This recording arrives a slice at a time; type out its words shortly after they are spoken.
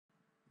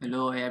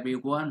Hello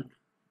everyone.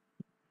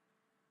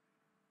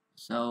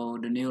 So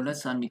the new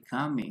lesson is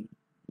coming.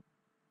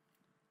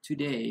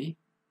 Today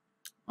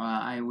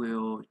I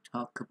will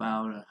talk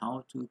about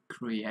how to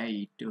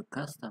create a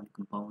custom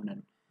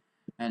component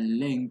and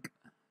link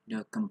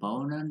the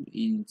component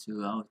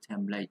into our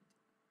template.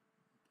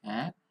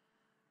 Okay?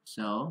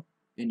 So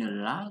in the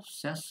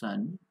last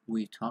session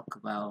we talked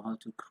about how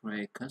to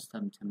create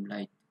custom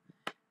template,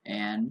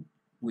 and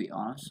we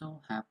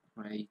also have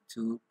create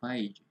two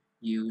pages.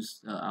 Use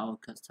our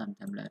custom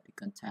template to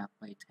contact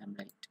page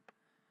template.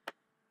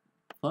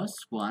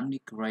 First one we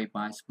create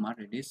by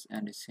Smartedit,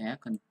 and the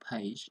second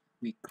page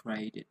we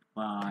created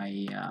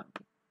by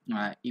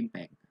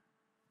impact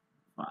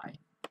file.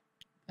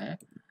 Okay,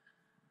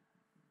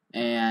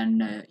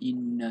 and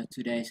in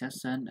today's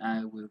session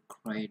I will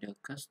create a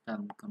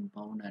custom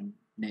component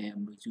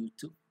named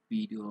YouTube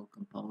video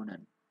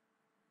component,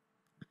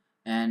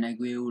 and I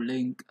will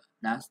link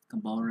that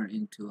component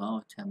into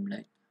our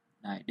template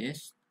like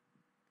this.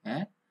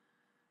 Okay,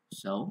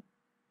 so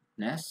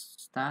let's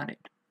start it.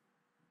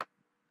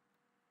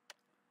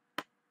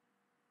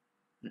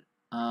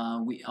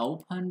 We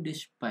open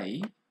this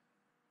page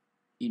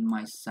in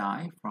my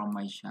side. From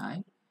my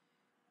side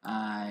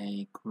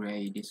I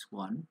create this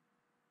one.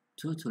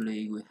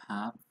 Totally we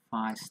have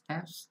 5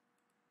 steps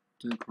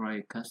to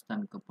create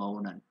custom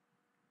component.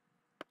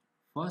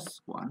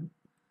 First one,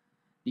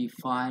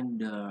 define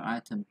the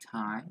item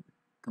type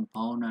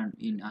component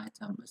in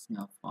item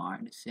XML file.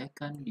 The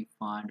second,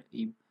 define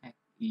the impact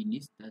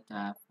init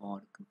data for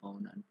the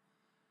component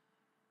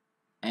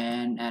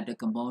and add the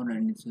component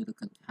into the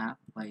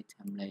contact page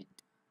template.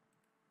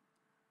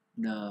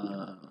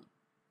 The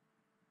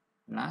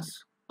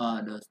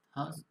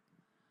third,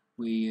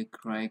 we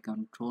create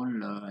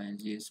controller and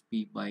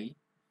GSP base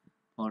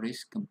for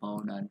this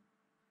component,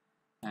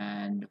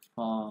 and the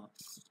fourth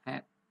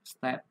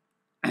step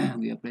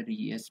we apply the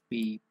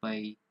GSP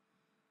base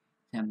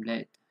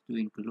template to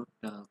include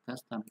the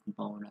custom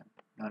component.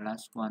 The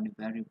last one is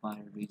verify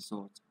the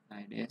results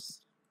like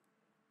this.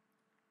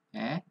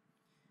 Okay.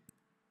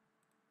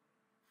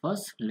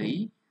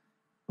 Firstly,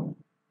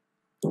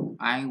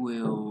 I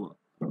will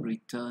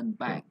return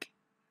back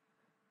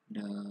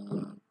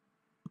the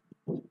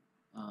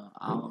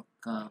our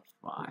curve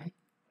file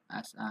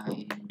as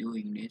I am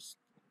doing this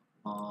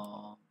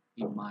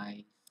in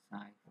my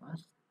side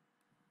first.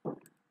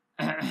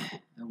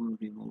 I will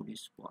remove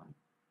this one.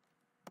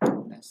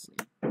 Let's see.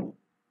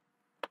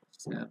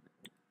 Save it.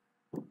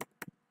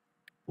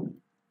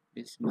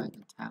 This is my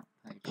contact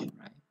page,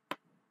 right?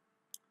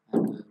 I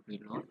will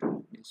reload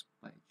this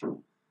page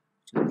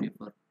to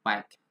revert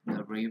back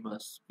the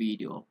reverse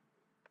video.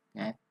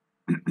 Okay.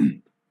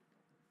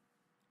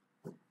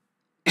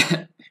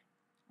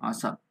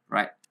 Awesome,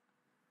 right?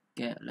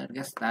 Okay, let's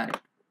get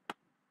started.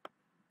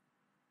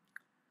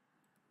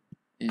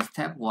 In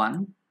step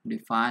 1,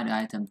 define the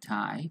item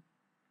type.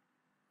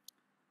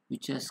 We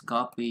just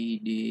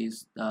copy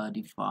this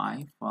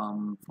define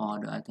for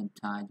the item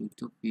type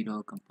YouTube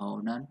video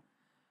component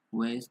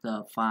with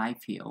the file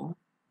field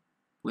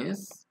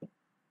with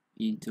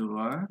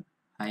integer,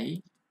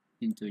 height,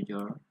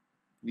 integer,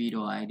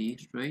 video ID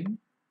string,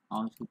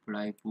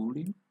 autoplay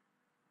boolean,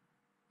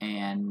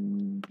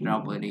 and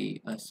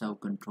property also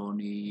control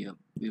the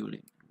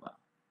boolean.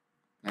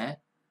 Okay,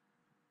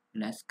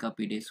 let's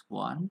copy this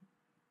one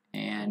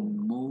and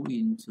move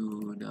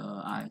into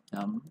the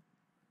item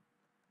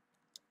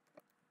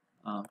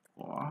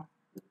for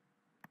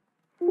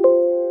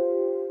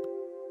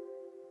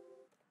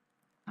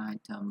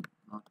item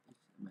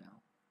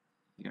 .xml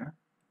here,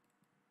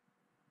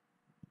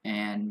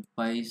 and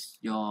paste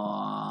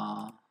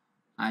your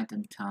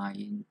item type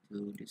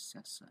into this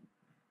section.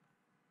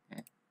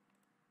 Okay,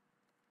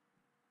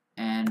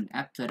 and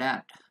after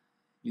that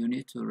you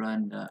need to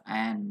run the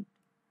and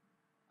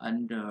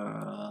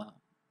under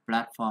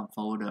platform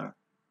folder,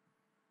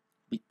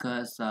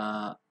 because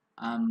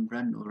I'm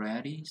run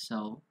already,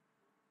 so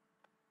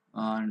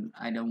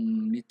I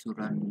don't need to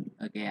run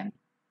again.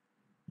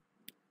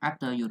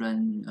 After you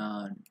run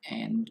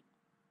and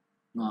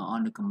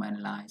on the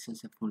command line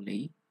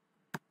successfully,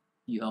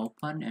 you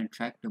open and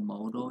track the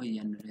model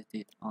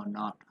generated or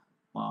not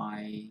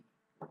by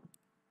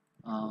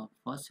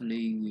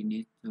firstly we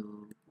need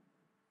to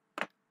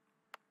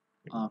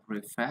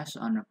refresh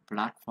on the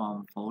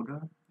platform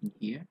folder in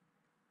here.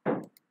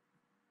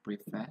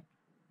 Refresh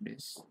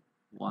this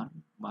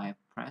one by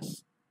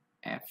press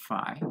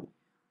F5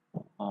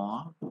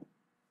 or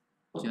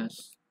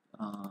just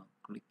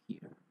click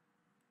here.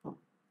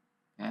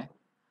 Okay,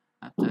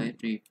 after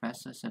it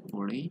refreshes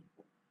successfully,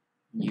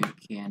 you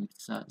can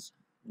search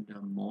the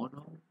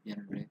model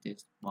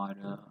generated by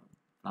the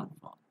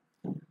platform.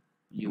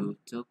 You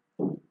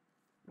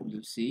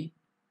see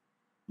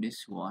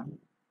this one,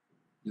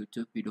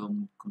 YouTube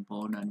video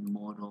component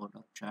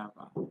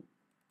model.java.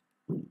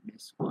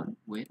 This one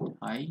with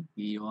height,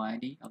 video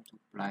ID,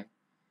 autoplay,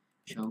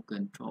 show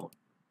control.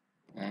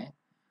 Okay,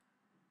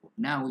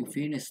 now we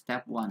finish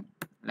step 1.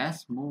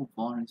 Let's move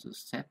on to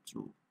step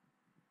 2.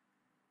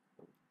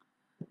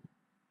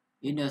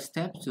 In the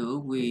step 2,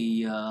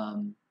 we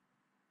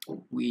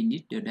we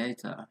need the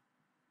data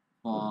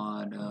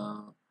for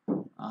the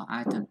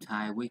item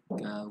type which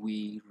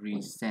we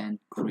recently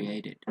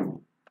created.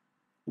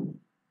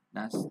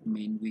 That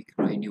means we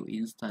create new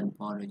instance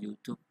for the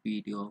YouTube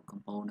video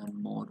component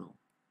model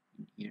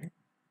in here.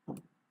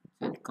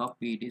 Then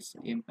copy this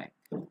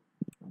impact,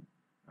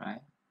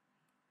 right?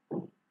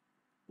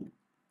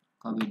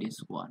 Copy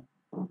this one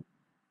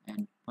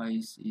and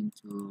paste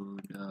into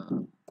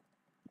the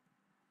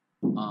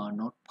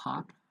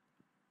notepad.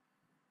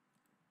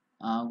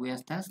 We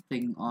are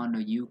testing on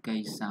the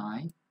UK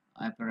side,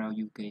 April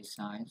UK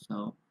side,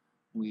 so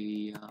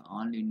we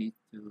only need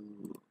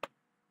to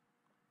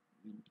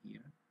in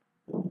here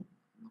look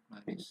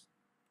like this.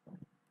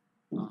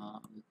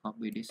 We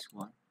copy this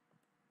one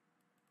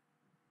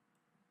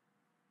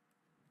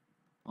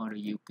for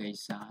the UK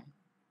side.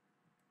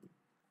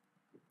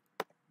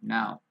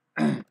 Now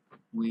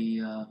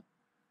we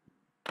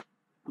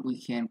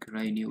can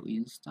create new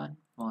instance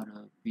for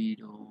the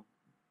video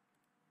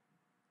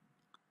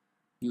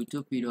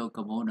YouTube video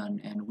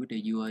component and with the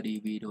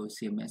UID video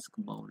CMS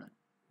component,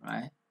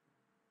 right?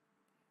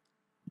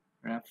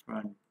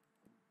 Reference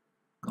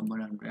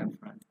component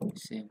reference,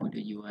 same with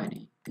the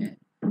UID. Okay,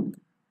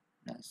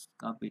 let's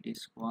copy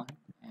this one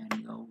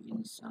and go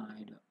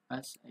inside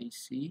the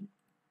SAC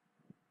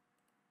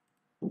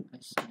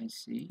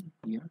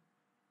here,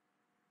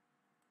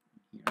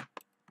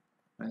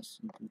 press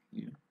into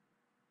here,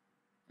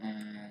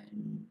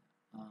 and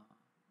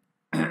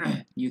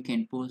you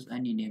can post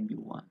any name you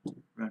want.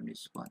 Run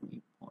this one,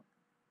 import.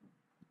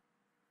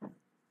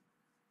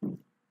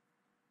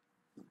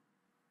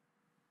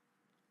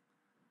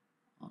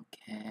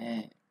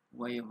 Okay,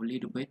 wait a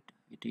little bit,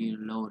 it is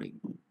loading.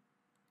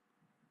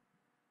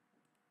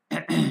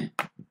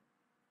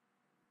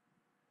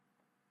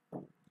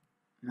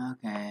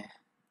 Okay,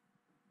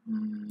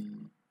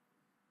 in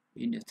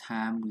the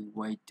time we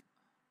wait,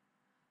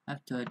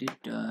 after this,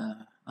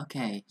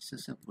 okay,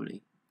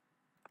 successfully.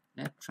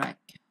 Let's track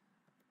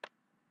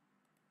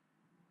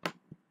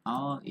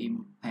our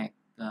impact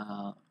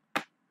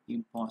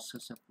import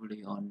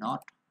successfully or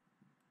not.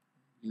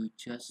 You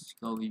just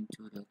go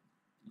into the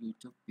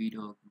YouTube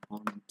video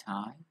component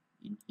type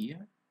in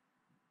here,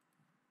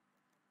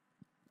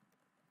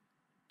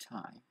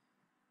 type,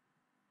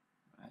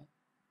 right?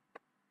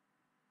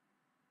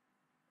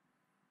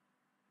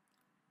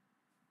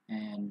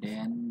 And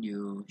then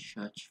you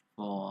search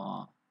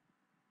for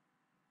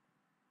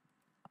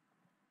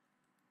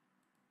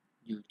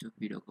YouTube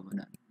video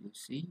component. You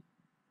see,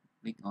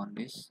 click on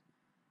this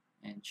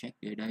and check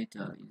the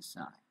data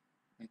inside.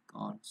 Click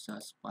on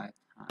search by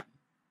type.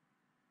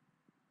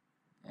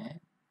 Okay.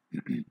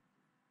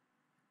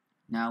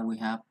 Now we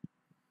have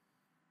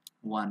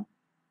one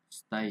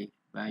state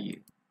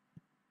value.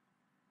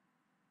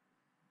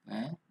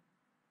 Okay.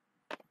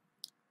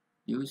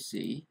 You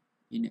see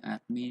in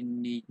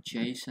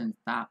administration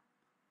tab,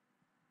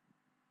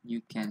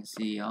 you can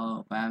see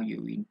all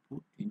value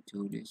input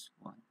into this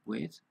one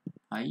with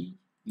height,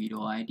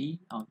 video ID,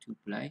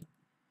 autoplay,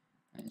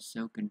 and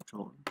self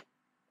control.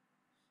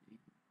 See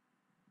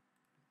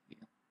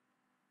here.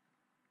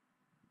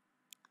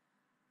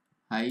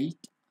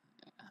 Height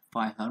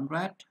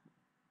 500,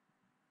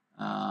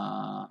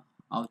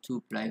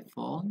 autoplay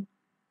phone,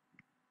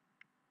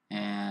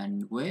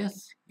 and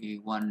width is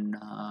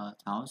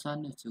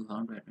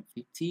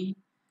 1250.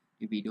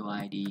 The video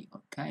ID.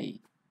 Okay,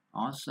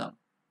 awesome.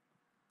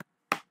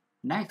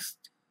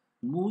 Next,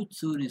 move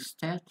to the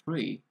step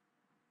 3.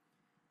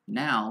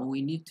 Now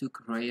we need to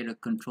create a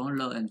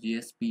controller and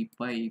GSP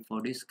pay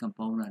for this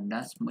component.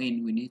 That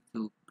means we need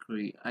to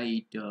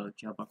create the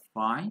Java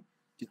file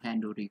to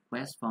handle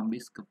requests from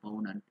this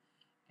component,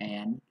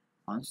 and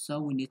also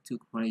we need to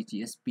create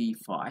GSP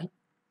file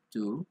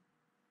to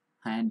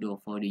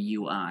handle for the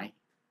UI.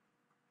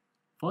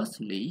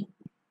 Firstly,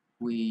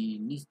 we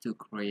need to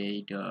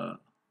create a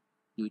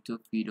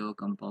YouTube video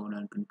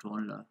component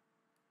controller.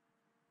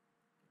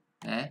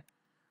 Okay,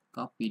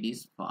 copy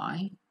this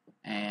file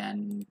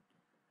and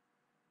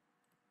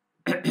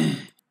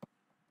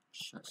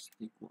just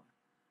this one,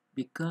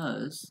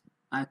 because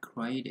I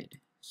created,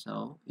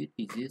 so it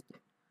existed.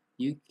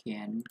 You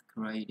can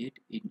create it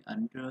in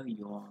under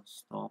your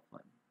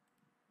storefront,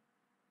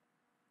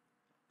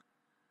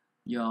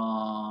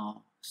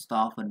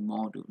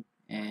 module,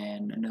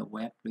 and under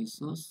web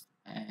resource,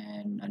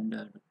 and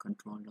under the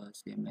controller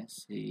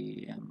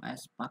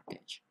CMS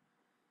package.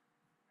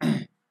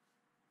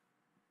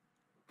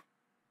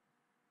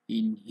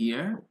 In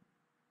here,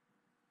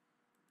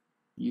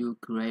 you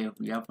create a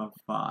Java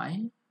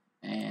file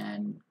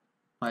and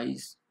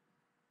paste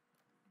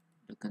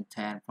the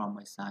content from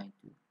my side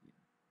to here.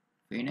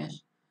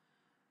 Finish.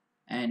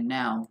 And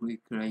now we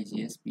create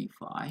GSP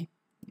file.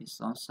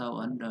 It's also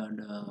under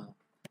the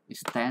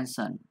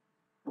extension,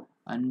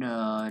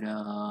 under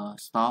the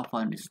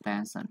storefront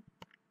extension.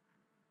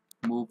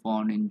 Move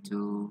on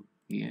into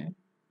here.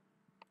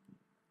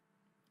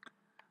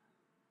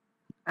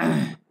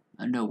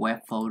 Under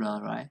web folder,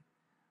 right?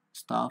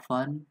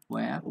 Storefront,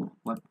 web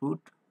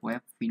root,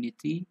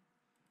 webfinity,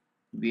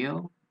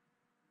 view,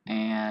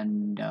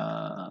 and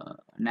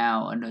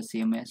Now under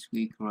CMS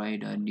we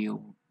create a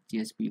new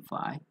GSP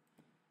file,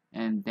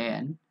 and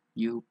then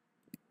you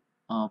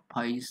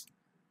paste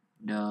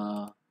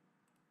the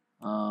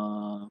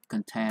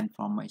content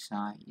from my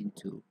side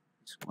into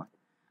this one.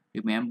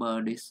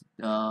 Remember this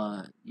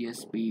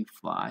USB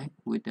file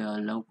with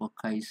the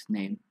lowercase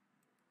name.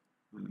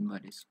 Remember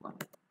this one.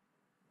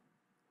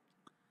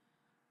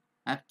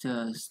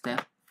 After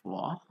step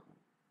 4,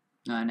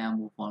 now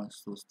move on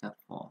to step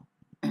 4.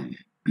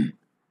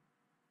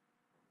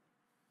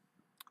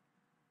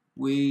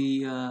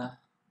 we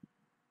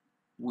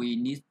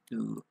need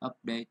to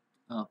update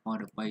for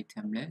the page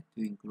template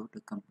to include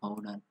the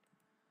component.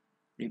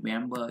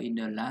 Remember in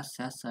the last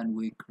session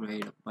we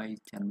create a page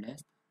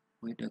template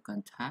with the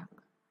contact,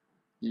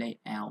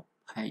 layout,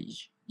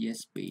 page,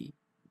 USB,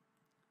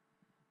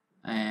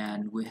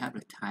 and we have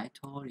the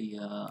title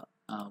here.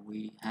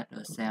 We had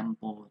a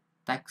sample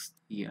text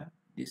here.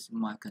 This is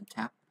my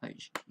contact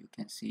page. You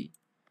can see.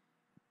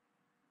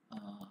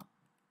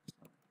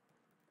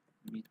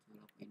 Need to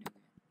log in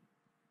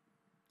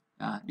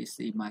again. This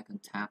is my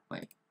contact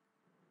page.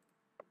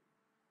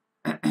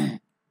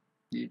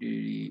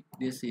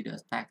 This is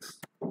the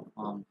text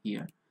from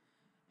here.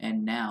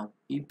 And now,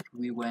 if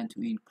we want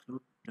to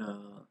include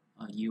the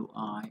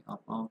UI of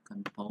our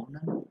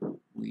component,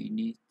 we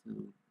need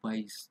to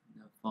paste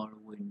the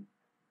following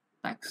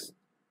text,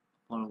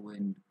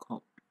 following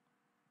code.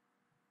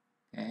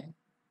 Okay,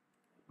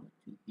 go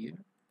to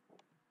here,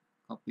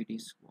 copy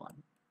this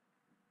one.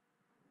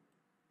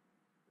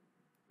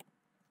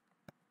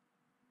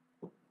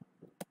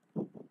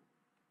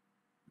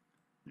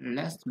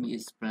 Let me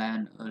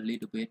explain a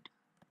little bit.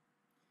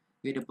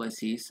 With the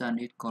position,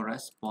 it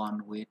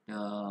corresponds with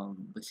the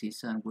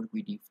position what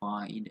we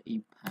define in the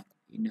impact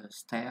in the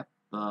step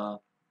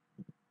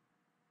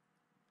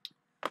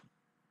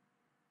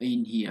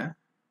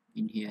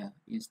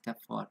in step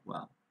 4 as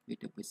well. With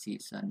the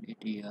position, it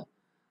here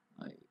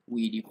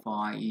we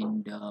define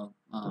in the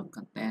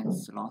content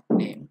slot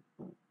name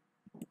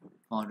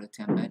for the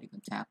template, the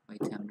contact by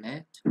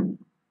template,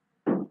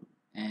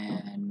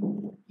 and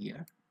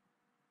here.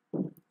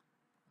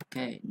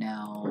 Okay,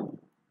 now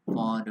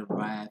for the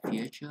drap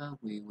feature,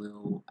 we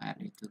will add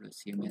it to the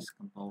CMS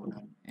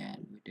component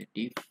and with the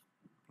div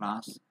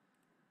class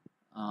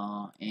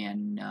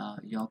and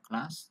your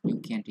class. You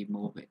can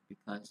remove it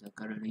because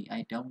currently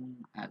I don't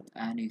have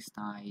any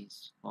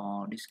styles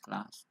for this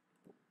class.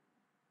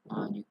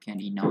 You can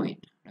ignore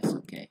it, that's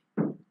okay.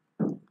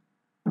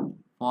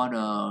 For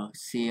the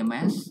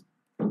CMS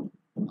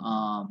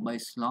by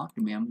slot,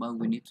 remember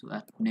we need to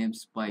add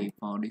namespace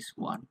for this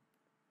one.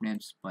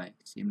 Namespace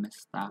CMS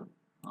start.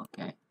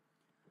 Okay,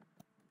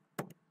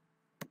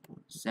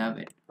 save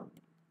it.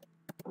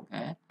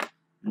 Okay,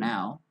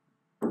 now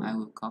I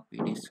will copy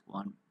this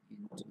one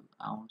into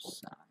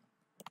outside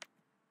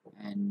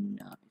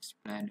and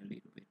explain a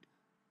little bit.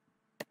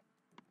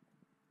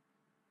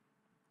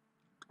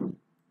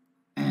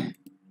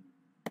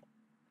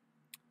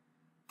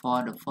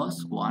 For the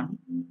first one,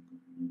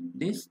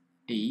 this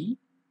is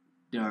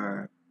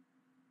the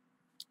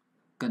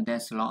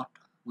content slot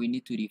we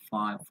need to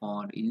define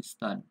for the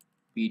instant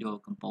video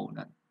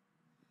component.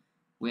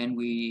 When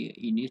we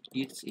init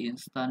this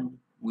instance,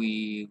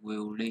 we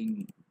will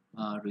link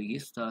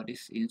register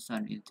this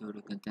instance into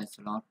the content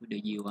slot with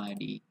the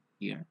UID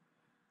here,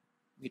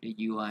 with the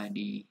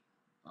UID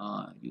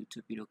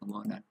YouTube video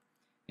component,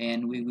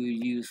 and we will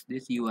use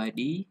this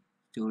UID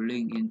to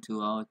link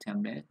into our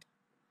template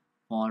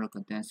for the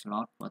content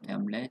slot for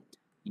template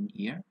in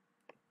here,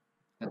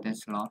 content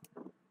slot,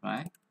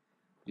 right?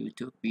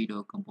 YouTube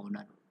video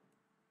component.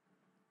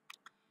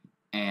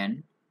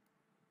 And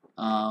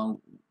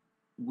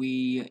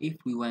if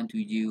we want to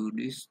use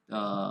this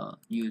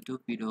YouTube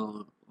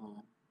video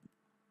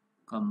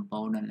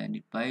component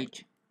landing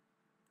page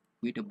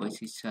with the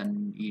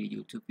position in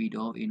YouTube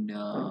video in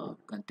the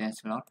content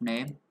slot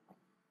name.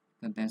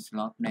 Content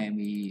slot name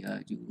is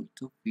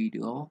YouTube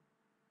video.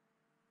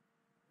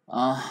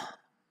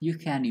 You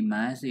can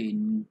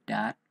imagine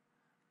that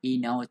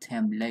in our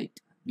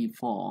template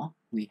before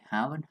we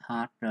haven't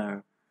had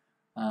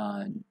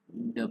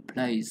the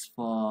place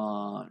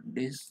for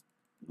this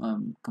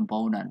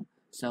component,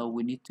 so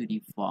we need to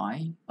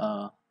define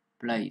a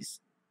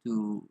place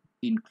to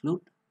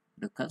include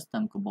the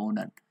custom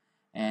component,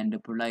 and the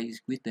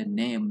place with the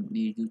name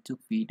the YouTube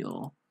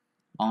video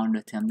on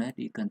the template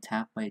is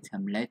contact by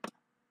template.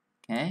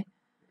 Okay,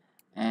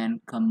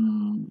 and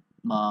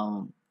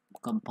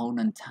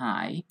component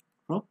type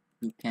group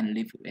you can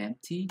leave it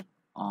empty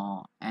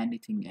or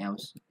anything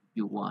else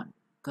you want.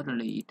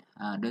 Currently it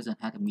doesn't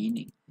have a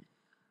meaning.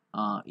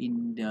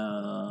 In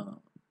the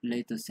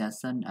later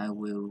session I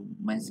will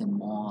mention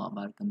more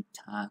about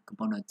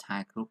component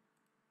type group.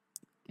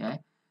 Okay,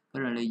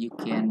 currently you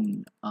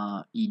can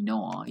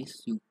ignore it,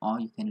 or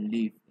you can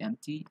leave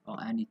empty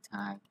or any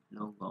type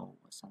logo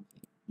or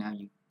something. Now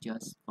you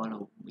just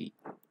follow me.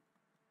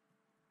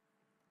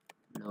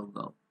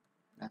 Logo,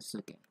 that's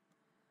okay.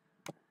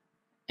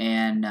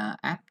 And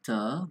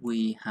after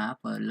we have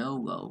a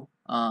logo,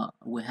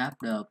 we have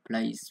the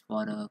place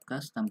for the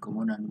custom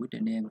component with the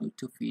name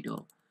YouTube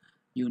video.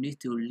 You need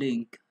to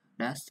link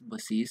that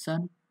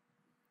position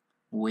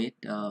with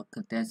the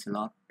content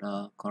slot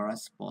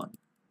correspond,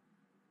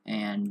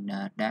 and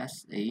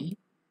that's a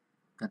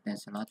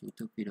content slot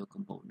YouTube video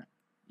component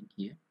in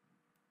here.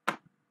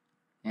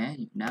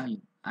 And now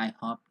I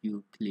hope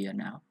you clear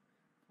now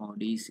for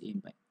this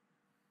impact.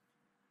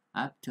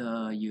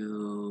 After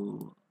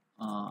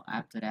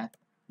that,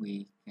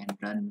 we can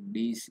run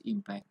this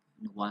impact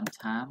in one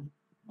time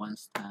in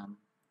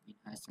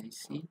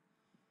SAC,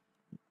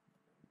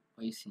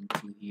 paste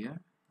into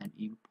here and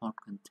import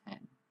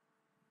content.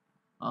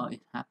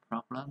 It had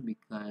problem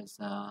because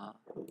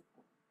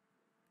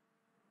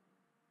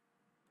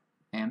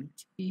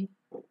empty.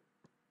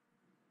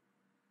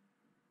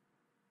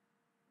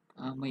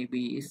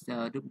 Maybe it's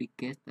the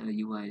duplicate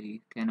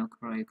UI cannot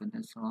create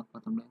content slot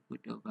for template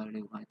with the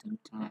value item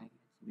type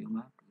view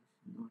map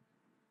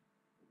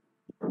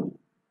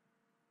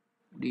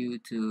due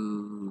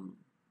to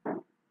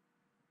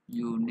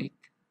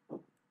unique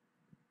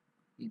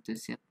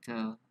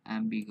interceptor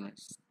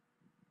ambiguous.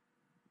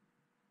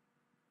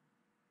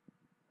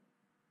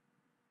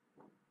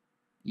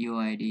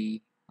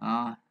 UID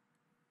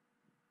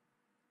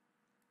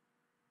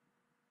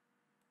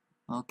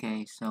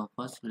okay, so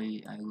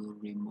firstly I will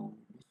remove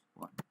this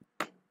one.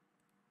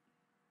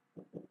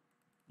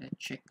 Let's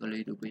check a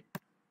little bit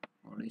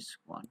for this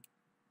one.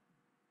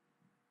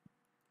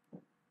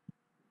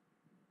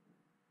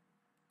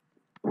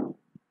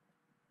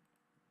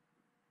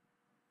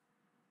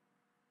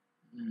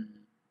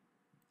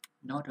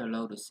 Not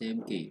allow the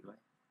same key,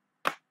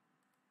 right?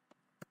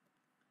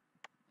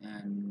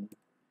 And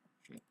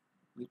check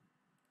with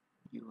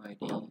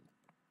UID.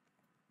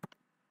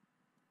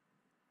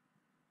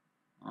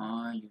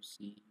 You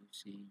see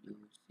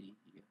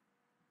here.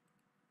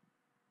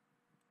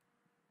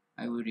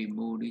 I will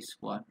remove this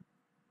one.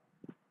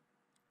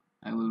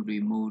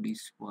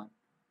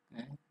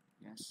 Okay,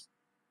 yes.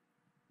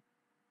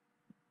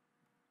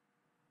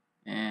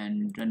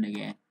 And run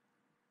again.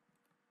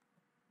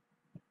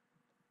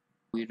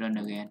 We run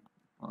again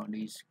for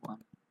this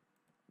one.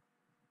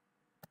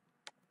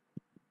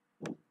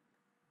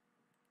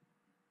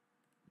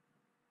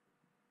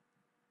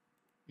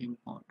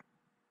 Import.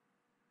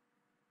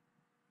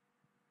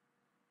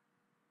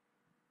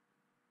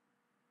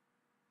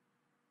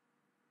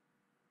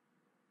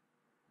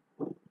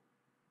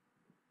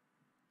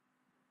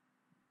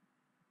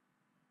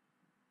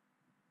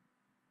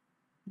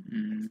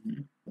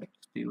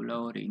 Still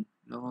loading.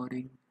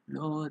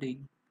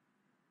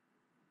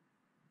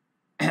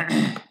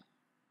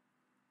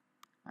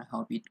 I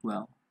hope it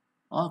will.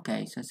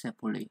 Okay,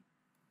 successfully.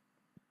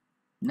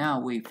 Now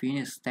we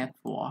finish step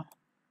 4.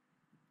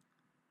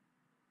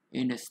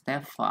 In the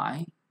step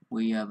 5,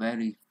 we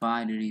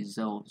verify the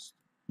results.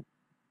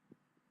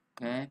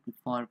 Okay,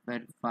 before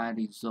verify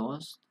the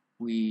results,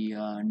 we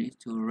need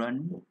to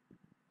run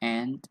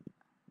and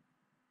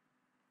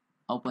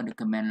open the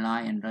command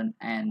line and run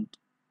and.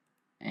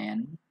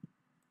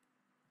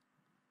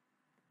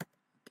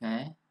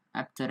 Okay,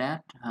 after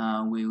that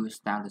we will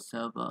start the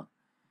server,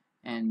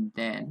 and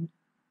then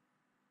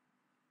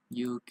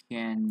you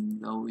can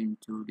go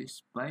into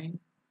this page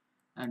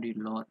and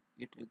reload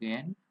it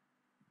again.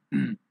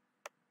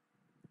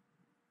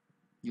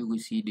 You will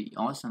see the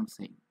awesome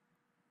thing.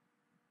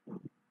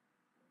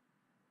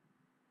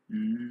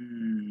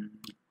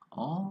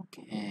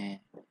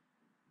 Okay,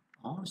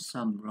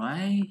 awesome,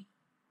 right?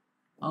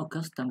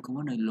 Custom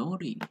component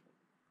loading.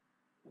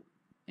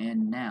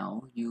 And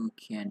now you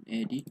can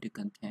edit the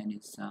content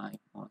inside.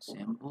 For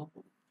example,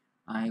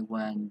 I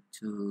want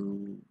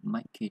to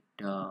make it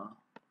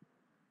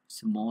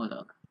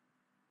smaller.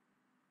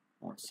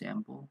 For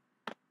example,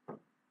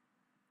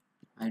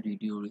 I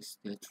reduce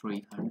the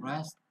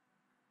 300,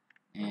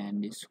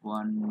 and this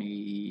one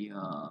the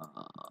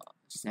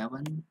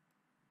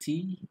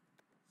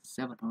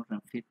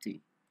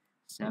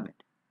 757.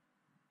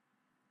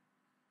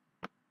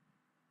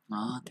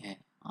 Okay,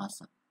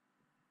 awesome.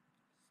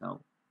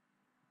 So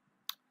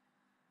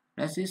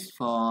that's it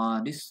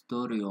for this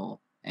tutorial,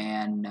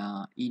 and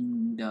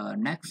in the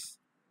next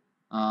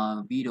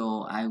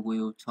video I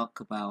will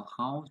talk about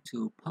how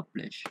to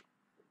publish,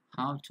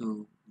 how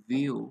to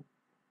view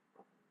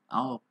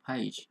our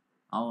page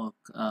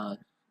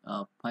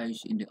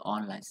page in the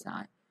online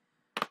side.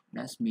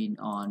 That means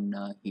on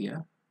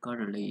here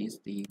currently is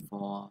the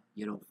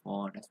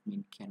 404. That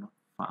means cannot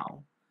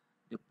find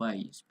the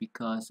page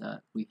because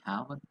we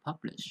haven't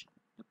published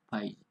the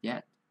page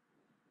yet.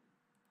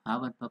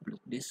 Haven't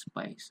published this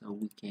page, so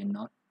we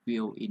cannot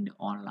view in the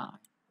online.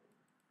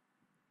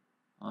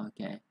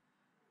 Okay,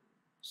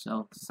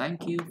 so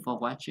thank you for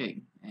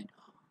watching, and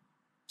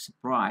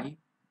subscribe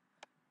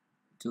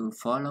to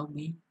follow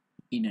me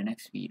in the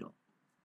next video.